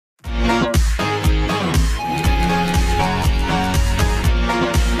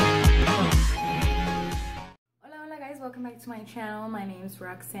to my channel. My name's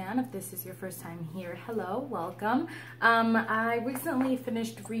Roxanne. If this is your first time here, hello, welcome. I recently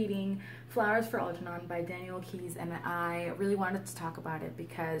finished reading Flowers for Algernon by Daniel Keyes, and I really wanted to talk about it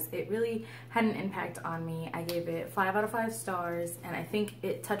because it really had an impact on me. I gave it 5 out of 5 stars, and I think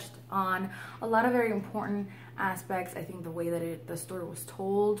it touched on a lot of very important aspects. I think the way that the story was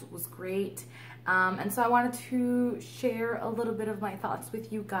told was great. And so I wanted to share a little bit of my thoughts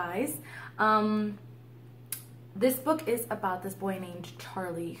with you guys. This book is about this boy named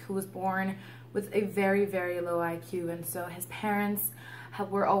Charlie who was born with a very, very low IQ, and so his parents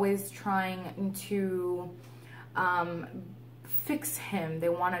were always trying to fix him. They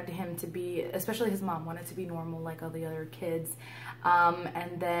wanted him to be, especially his mom, wanted to be normal like all the other kids.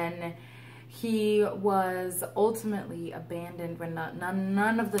 And then he was ultimately abandoned when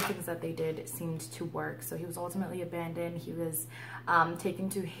none of the things that they did seemed to work. So he was ultimately abandoned. He was taken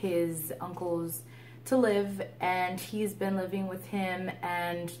to his uncle's to live, and he's been living with him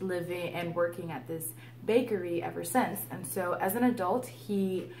and living and working at this bakery ever since. And so as an adult,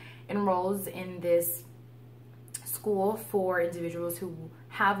 he enrolls in this school for individuals who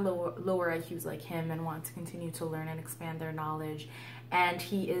have lower IQs like him and want to continue to learn and expand their knowledge. And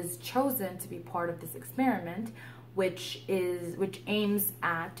he is chosen to be part of this experiment, which aims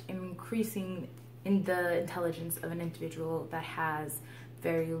at increasing in the intelligence of an individual that has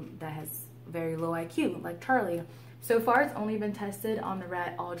very low IQ, like Charlie. So far, it's only been tested on the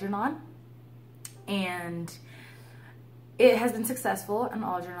rat Algernon, and it has been successful in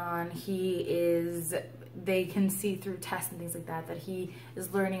Algernon. They can see through tests and things like that, that he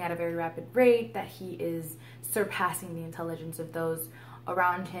is learning at a very rapid rate, that he is surpassing the intelligence of those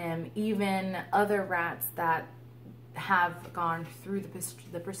around him, even other rats that have gone through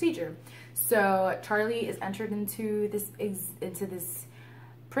the procedure. So Charlie is entered into this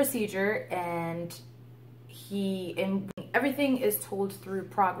procedure, and everything is told through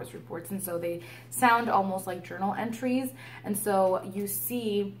progress reports, and so they sound almost like journal entries. And so you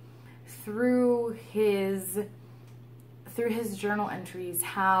see through his journal entries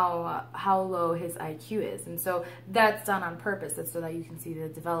how low his IQ is, and so that's done on purpose. That's so that you can see the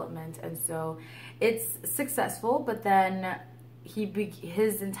development. And so it's successful, but then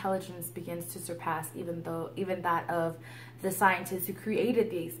his intelligence begins to surpass even that of the scientists who created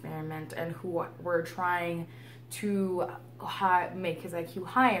the experiment and who were trying to make his IQ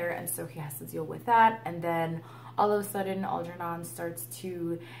higher. And so he has to deal with that. And then all of a sudden, Algernon starts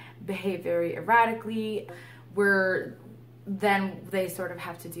to behave very erratically, where then they sort of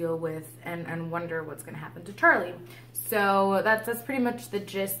have to deal with and wonder what's going to happen to Charlie. So that's pretty much the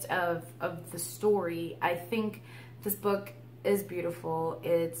gist of the story. I think this book is beautiful.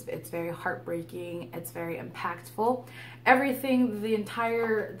 It's very heartbreaking. It's very impactful. Everything, the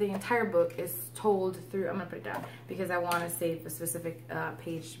entire book is told through, I'm gonna put it down because I want to save a specific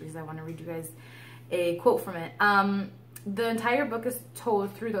page because I want to read you guys a quote from it. The entire book is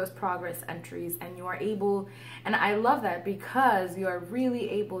told through those progress entries, and you are able, and I love that because you are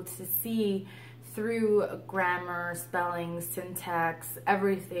really able to see through grammar, spelling, syntax,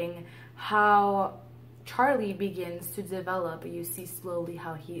 everything, how Charlie begins to develop. You see slowly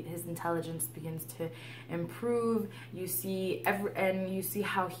how his intelligence begins to improve. You see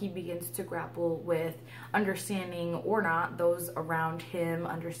how he begins to grapple with understanding or not those around him,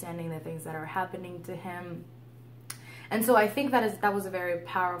 understanding the things that are happening to him. And so I think that was a very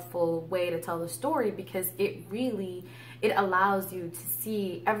powerful way to tell the story, because it allows you to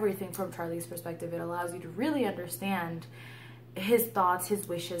see everything from Charlie's perspective. It allows you to really understand his thoughts, his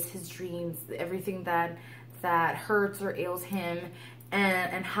wishes, his dreams, everything that hurts or ails him,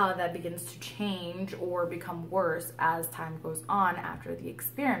 and how that begins to change or become worse as time goes on after the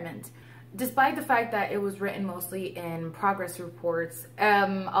experiment. Despite the fact that it was written mostly in progress reports,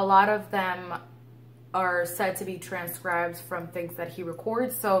 a lot of them are said to be transcribed from things that he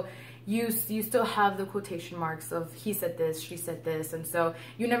records. So you still have the quotation marks of he said this, she said this, and so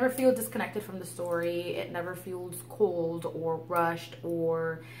you never feel disconnected from the story. It never feels cold or rushed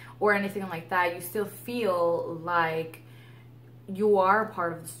or anything like that. You still feel like you are a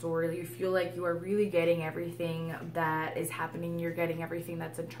part of the story. You feel like you are really getting everything that is happening. You're getting everything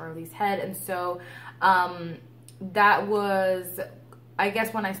that's in Charlie's head. And so that was, I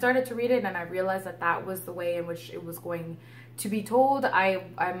guess, when I started to read it and I realized that was the way in which it was going to be told,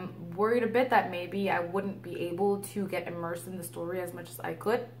 I'm worried a bit that maybe I wouldn't be able to get immersed in the story as much as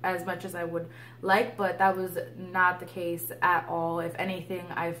I would like, but that was not the case at all. If anything,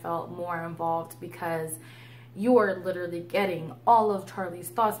 I felt more involved because you are literally getting all of Charlie's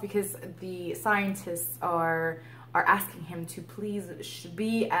thoughts, because the scientists are are asking him to please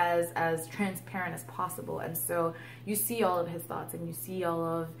be as transparent as possible. And so you see all of his thoughts, and you see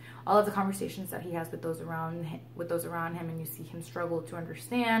all of the conversations that he has with those around him, and you see him struggle to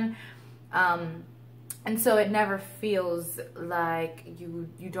understand. And so it never feels like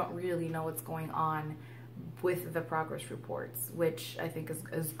you don't really know what's going on with the progress reports, which I think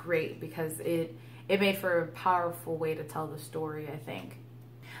is great, because it made for a powerful way to tell the story, I think.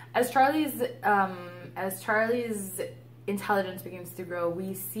 As Charlie's intelligence begins to grow,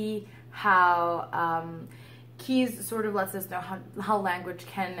 we see how Keyes sort of lets us know how language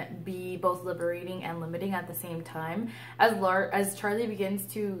can be both liberating and limiting at the same time. As Charlie begins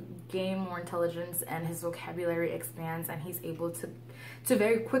to gain more intelligence and his vocabulary expands, and he's able to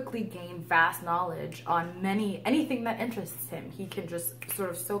very quickly gain vast knowledge on anything that interests him. He can just sort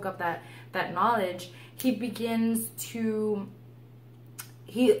of soak up that knowledge. He begins to,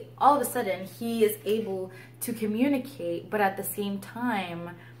 all of a sudden, he is able to communicate, but at the same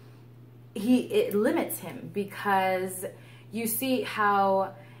time, it limits him, because you see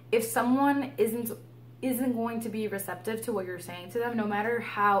how if someone isn't going to be receptive to what you're saying to them, no matter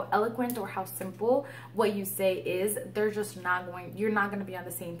how eloquent or how simple what you say is, you're not going to be on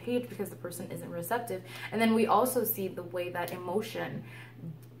the same page, because the person isn't receptive. And then we also see the way that emotion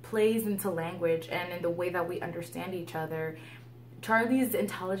plays into language and in the way that we understand each other. Charlie's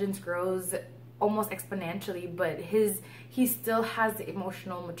intelligence grows almost exponentially, but he still has the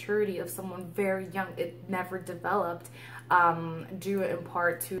emotional maturity of someone very young. It never developed, due in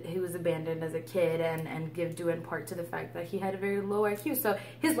part to he was abandoned as a kid, and due in part to the fact that he had a very low IQ. So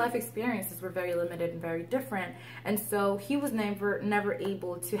his life experiences were very limited and very different, and so he was never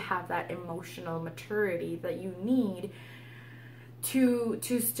able to have that emotional maturity that you need to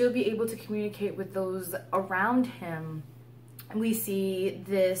still be able to communicate with those around him. We see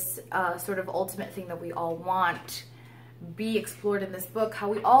this sort of ultimate thing that we all want be explored in this book, how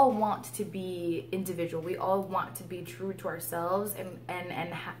we all want to be individual. We all want to be true to ourselves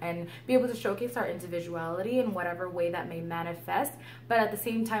and be able to showcase our individuality in whatever way that may manifest. But at the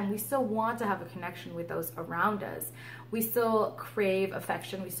same time, we still want to have a connection with those around us. We still crave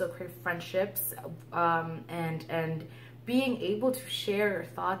affection. We still crave friendships, and being able to share your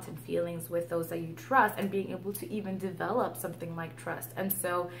thoughts and feelings with those that you trust, and being able to even develop something like trust. And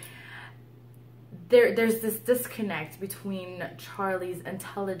so there's this disconnect between Charlie's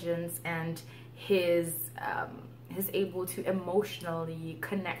intelligence and his able to emotionally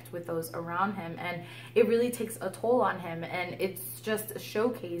connect with those around him, and it really takes a toll on him. And it's just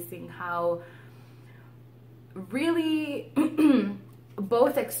showcasing how really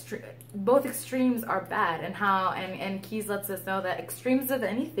both extremes are bad, and how and Keyes lets us know that extremes of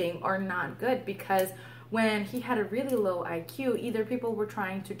anything are not good, because when he had a really low IQ, either people were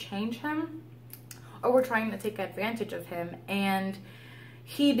trying to change him or were trying to take advantage of him, and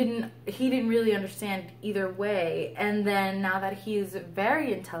he didn't really understand either way. And then now that he is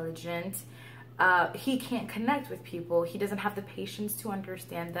very intelligent, he can't connect with people. He doesn't have the patience to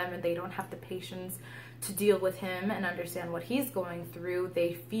understand them, and they don't have the patience to deal with him and understand what he's going through.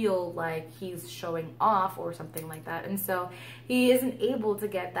 They feel like he's showing off or something like that. And so he isn't able to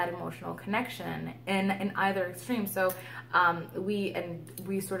get that emotional connection in either extreme. So we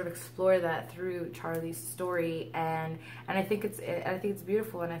sort of explore that through Charlie's story, and I think it's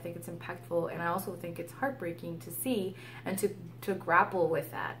beautiful, and I think it's impactful, and I also think it's heartbreaking to see and to grapple with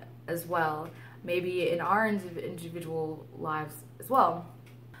that as well, maybe in our individual lives as well.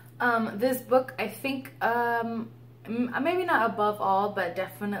 This book, I think, maybe not above all, but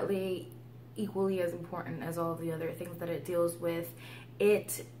definitely equally as important as all of the other things that it deals with.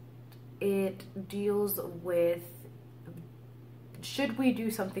 It deals with, should we do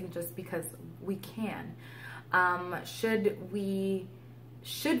something just because we can? Should we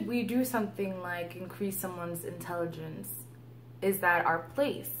do something like increase someone's intelligence? Is that our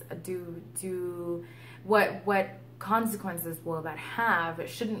place? What consequences will that have?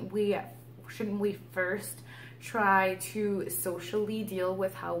 Shouldn't we first try to socially deal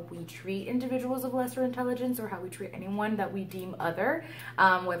with how we treat individuals of lesser intelligence, or how we treat anyone that we deem other,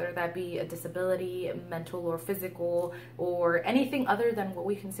 whether that be a disability, mental or physical, or anything other than what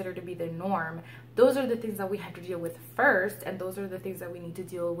we consider to be the norm? Those are the things that we have to deal with first, and those are the things that we need to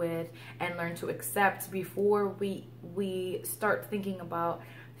deal with and learn to accept before we start thinking about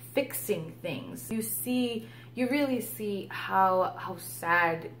fixing things. You really see how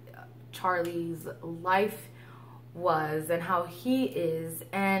sad Charlie's life was, and how he is,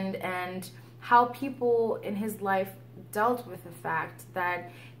 and how people in his life dealt with the fact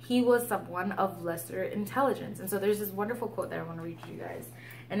that he was someone of lesser intelligence. And so there's this wonderful quote that I want to read to you guys,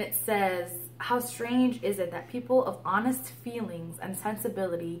 And it says, how strange is it that people of honest feelings and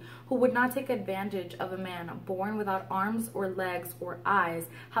sensibility who would not take advantage of a man born without arms or legs or eyes,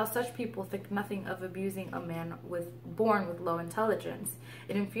 how such people think nothing of abusing a man born with low intelligence.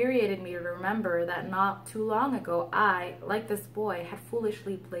 It infuriated me to remember that not too long ago I, like this boy, had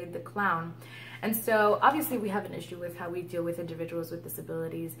foolishly played the clown. And so obviously we have an issue with how we deal with individuals with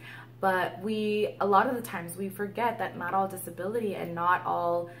disabilities, but a lot of the times we forget that not all disability and not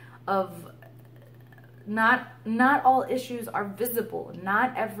all issues are visible.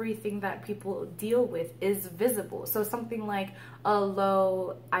 Not everything that people deal with is visible. So something like a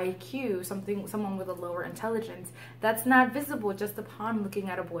low IQ, someone with a lower intelligence, that's not visible just upon looking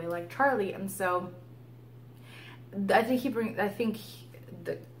at a boy like Charlie. And so I think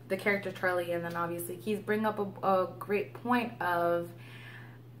the character Charlie, and then obviously he's bring up a great point of,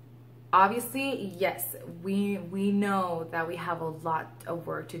 obviously, yes, we know that we have a lot of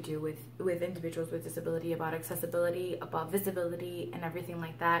work to do with individuals with disability, about accessibility, about visibility, and everything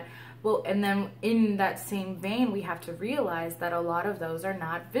like that. Well, and then in that same vein, we have to realize that a lot of those are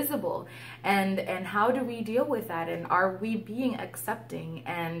not visible. And how do we deal with that? And are we being accepting?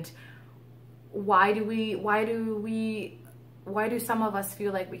 And why do some of us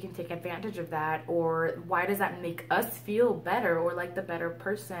feel like we can take advantage of that? Or why does that make us feel better or like the better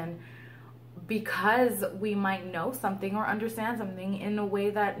person? Because we might know something or understand something in a way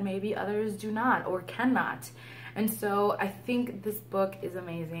that maybe others do not or cannot. And so I think this book is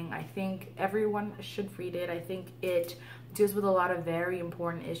amazing. I think everyone should read it. I think it deals with a lot of very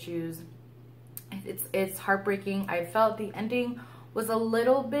important issues. It's heartbreaking. I felt the ending was a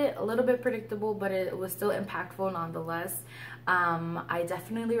little bit predictable, but it was still impactful nonetheless. I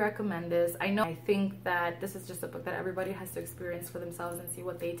definitely recommend this. I think that this is just a book that everybody has to experience for themselves and see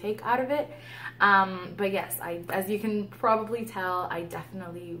what they take out of it. But yes, as you can probably tell, I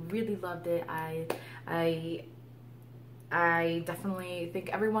definitely really loved it. I definitely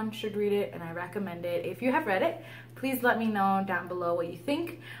think everyone should read it, and I recommend it. If you have read it, please let me know down below what you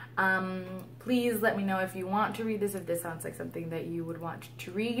think. Please let me know if you want to read this, if this sounds like something that you would want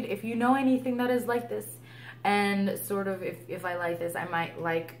to read. If you know anything that is like this, and sort of if I like this, I might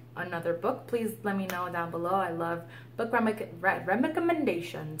like another book, please let me know down below. I love book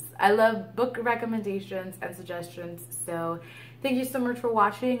recommendations. I love book recommendations and suggestions. So thank you so much for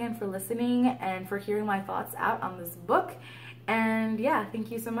watching and for listening and for hearing my thoughts out on this book. And yeah,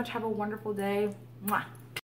 thank you so much. Have a wonderful day. Mwah.